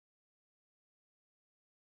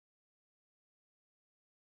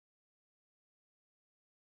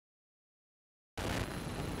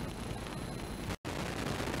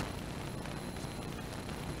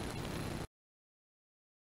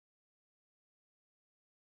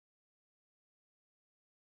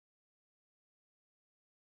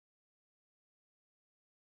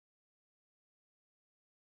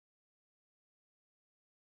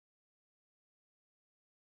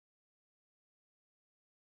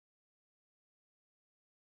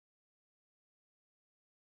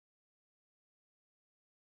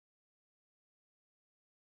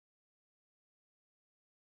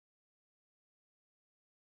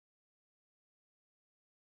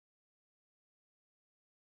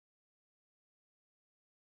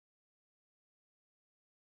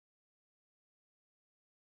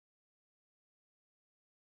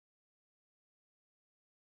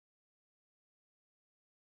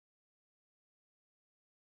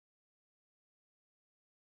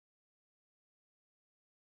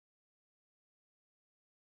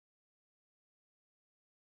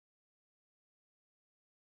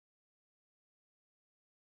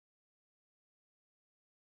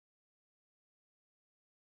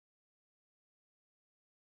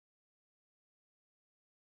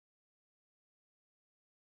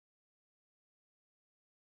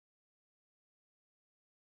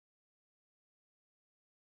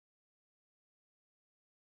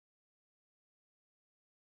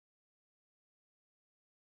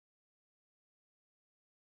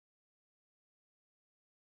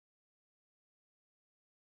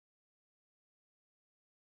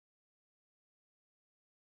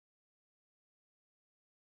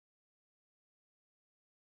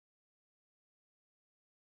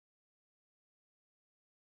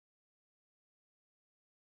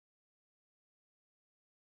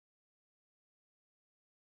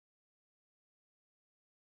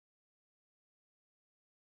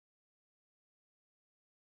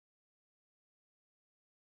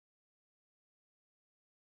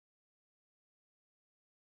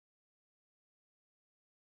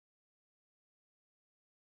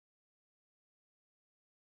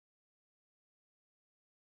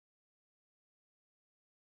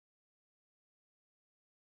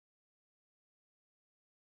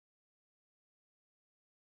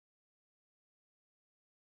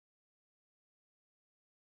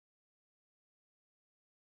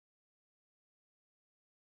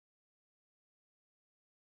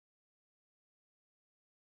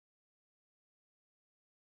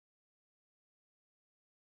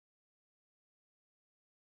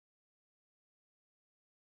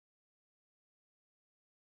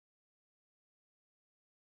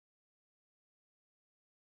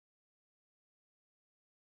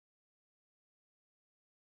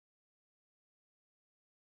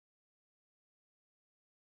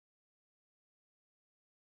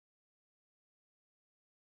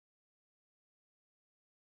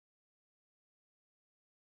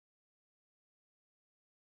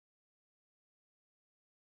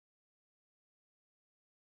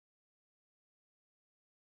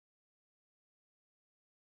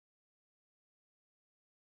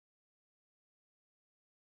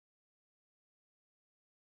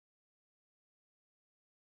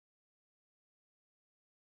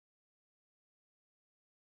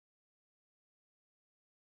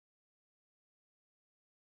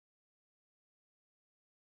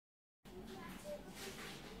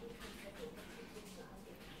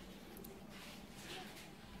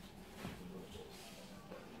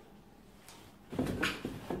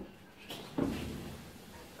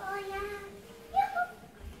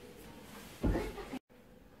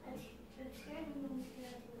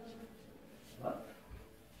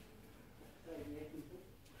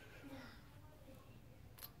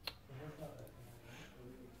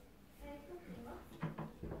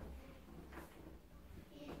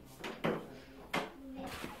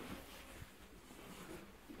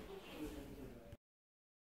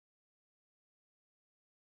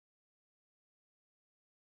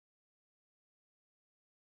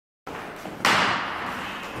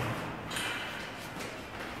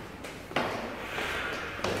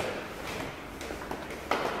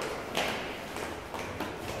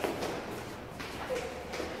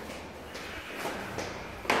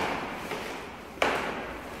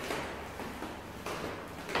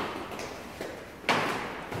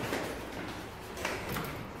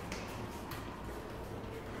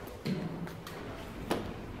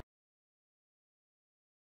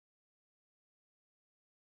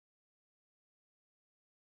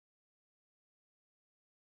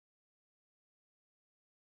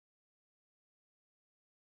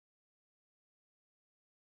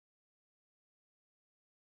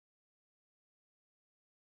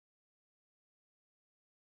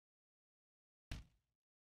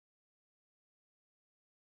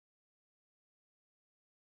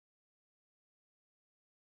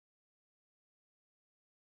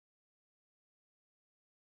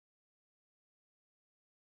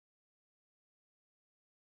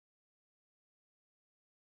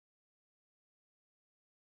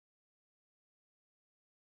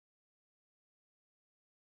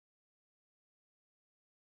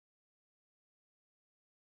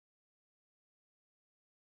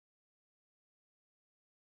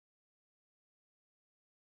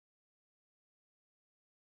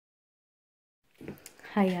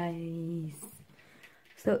Hi guys,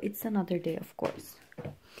 so it's another day of course,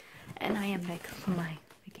 and I am back from my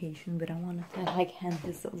vacation, but I wanted to like end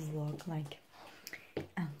this vlog, look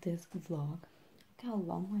how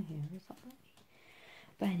long my hair is already.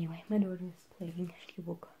 But anyway, my daughter is playing. She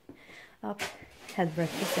woke up, had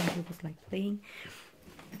breakfast, and she was like playing,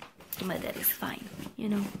 but that is fine, you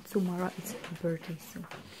know. Tomorrow it's her birthday, so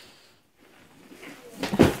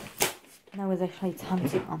now it's actually time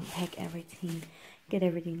to unpack everything, get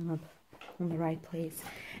everything up on the right place.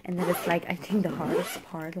 And that is like, I think, the hardest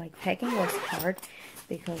part. Like, packing was hard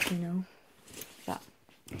because, you know, but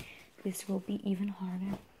this will be even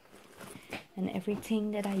harder. And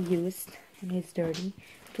everything that I used and is dirty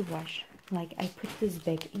to wash, like I put this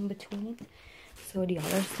bag in between it so the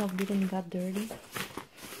other stuff didn't get dirty.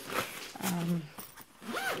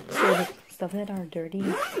 So the stuff that are dirty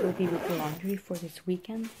will be with the laundry for this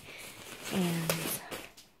weekend. And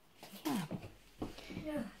yeah,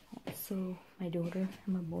 so my daughter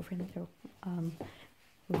and my boyfriend, their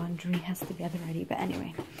laundry has to get ready. But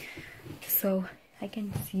anyway, so I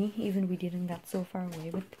can see, even we didn't get so far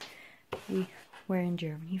away, but we were in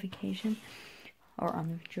Germany vacation, or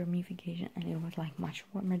on Germany vacation, and it was like much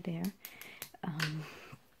warmer there.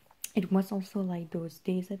 It was also like those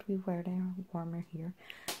days that we were there warmer here,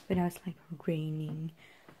 but it was like raining,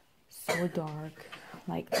 so dark.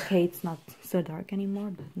 Like, okay, it's not so dark anymore,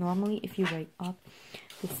 but normally if you wake up,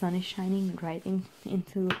 the sun is shining right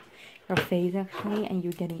into your face actually, and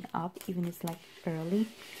you're getting up even it's like early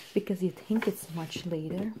because you think it's much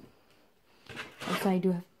later. Also, I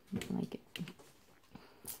do have like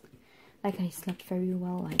I slept very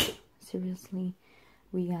well. Like, seriously,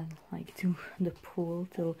 we got like to the pool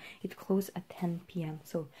till it closed at 10 p.m.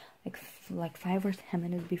 So like 5 or 10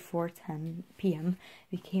 minutes before 10 p.m.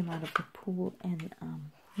 we came out of the pool, and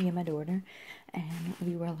me and my daughter, and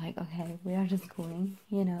we were like, okay, we are just going,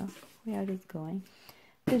 you know, we are just going.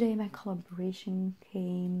 Today my collaboration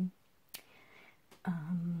came.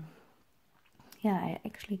 Yeah, I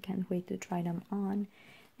actually can't wait to try them on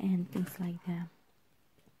and things like that.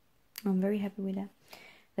 I'm very happy with that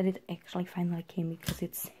it actually finally came, because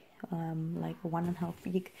it's like 1.5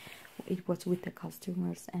 week it was with the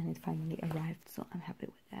customers and it finally arrived, so I'm happy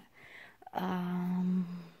with that.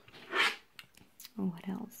 What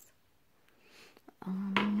else?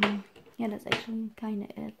 Yeah, that's actually kind of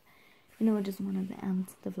it. You know, I just wanted to end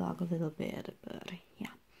the vlog a little bit, but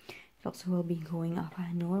yeah, it also will be going up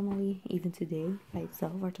normally, even today by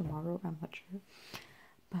itself, or tomorrow, I'm not sure.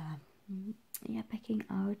 But yeah, packing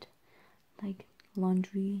out, like,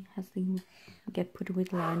 laundry has to get put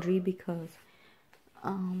with laundry, because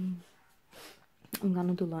I'm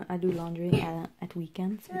gonna I do laundry at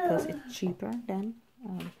weekends because it's cheaper then.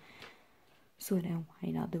 So then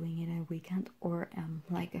why not doing it at weekend, or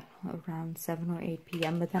like around 7 or 8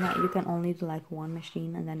 p.m. But then you can only do like one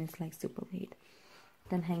machine, and then it's like super late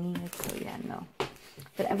then hanging it. So yeah, no.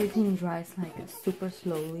 But everything dries like super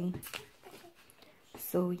slowly.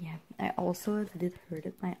 So yeah, I also did hurt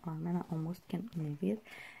my arm and I almost can't move it,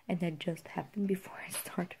 and that just happened before I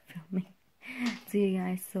started filming. So you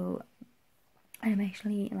guys, so I'm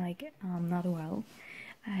actually like not well.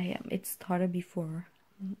 It started before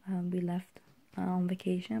we left on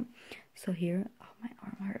vacation. So here, oh, my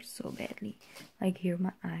arm hurts so badly. Like, here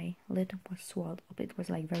my eyelid was swelled up. It was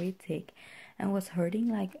like very thick and was hurting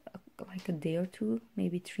like a day or two,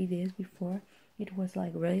 maybe 3 days before. It was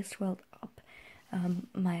like really swelled up.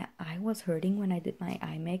 My eye was hurting when I did my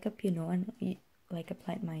eye makeup, you know, and like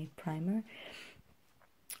applied my primer,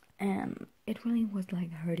 and it really was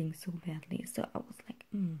like hurting so badly. So I was like,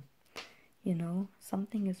 you know,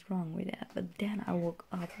 something is wrong with that. But then I woke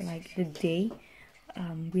up like the day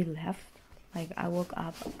we left. Like, I woke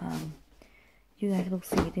up, you guys will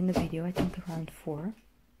see it in the video, I think around 4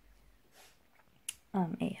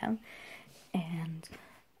 a.m. and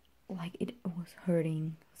like it was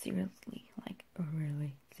hurting seriously, like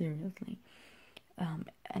really seriously.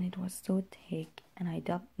 And it was so thick, and I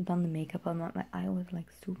done the makeup on my eye was like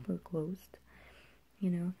super closed, you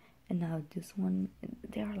know. And now this one,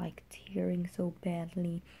 they're like tearing so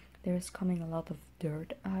badly. There's coming a lot of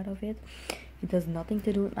dirt out of it. It has nothing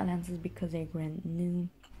to do with my lenses because they're brand new,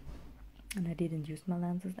 and I didn't use my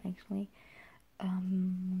lenses actually.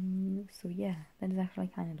 So yeah, that is actually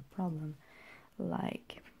kind of the problem.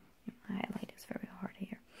 Like, my highlight is very hard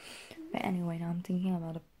here. But anyway, now I'm thinking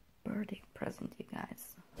about a birthday present, you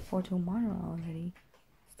guys, for tomorrow already.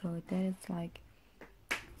 So that is like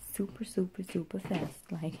super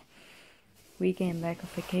fast. Like, we came back on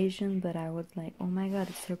vacation, but I was like, oh my god,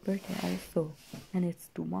 it's her birthday also, and it's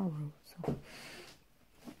tomorrow. So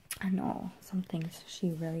I know some things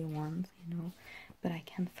she really wants, you know, but I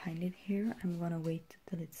can't find it here. I'm gonna wait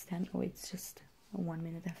till it's 10. Oh, it's just 1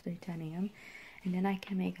 minute after 10 a.m. and then I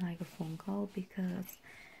can make like a phone call, because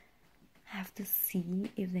I have to see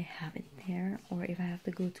if they have it there or if I have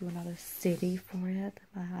to go to another city for it.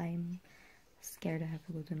 But I'm scared I have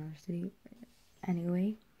to go to another city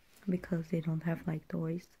anyway, because they don't have like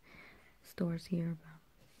toys stores here. But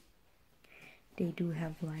they do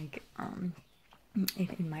have like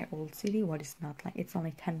in my old city, what is not like, it's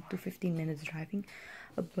only 10 to 15 minutes driving,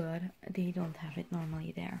 but they don't have it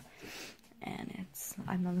normally there. And it's,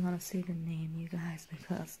 I'm not gonna say the name, you guys,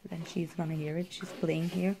 because then she's gonna hear it. She's playing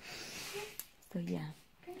here. So yeah,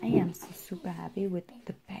 I am so super happy with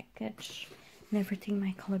the package and everything.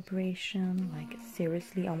 My collaboration, like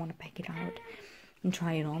seriously, I want to pack it out and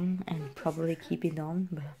try it on and probably keep it on,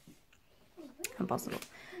 but impossible.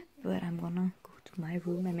 But I'm gonna go to my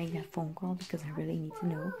room and make that phone call, because I really need to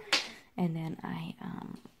know. And then I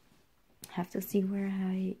have to see where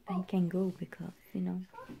I can go, because you know.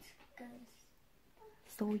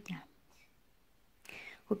 So yeah,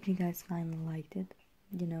 hope you guys finally liked it,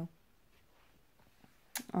 you know.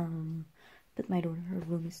 But my daughter, her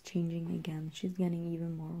room is changing again. She's getting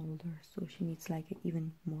even more older, so she needs like an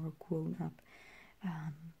even more grown up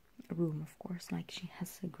room, of course. Like she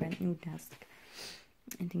has a brand new desk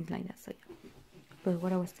and things like that. So yeah. But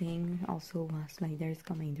what I was saying also was like, there's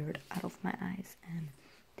coming dirt out of my eyes and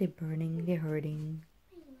they're burning, they're hurting.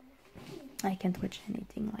 I can't watch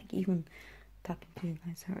anything, like even talking to you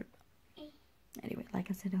guys hurt. Anyway,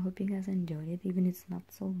 like I said, I hope you guys enjoyed it, even if it's not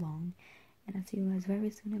so long. And I'll see you guys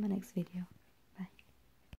very soon in my next video.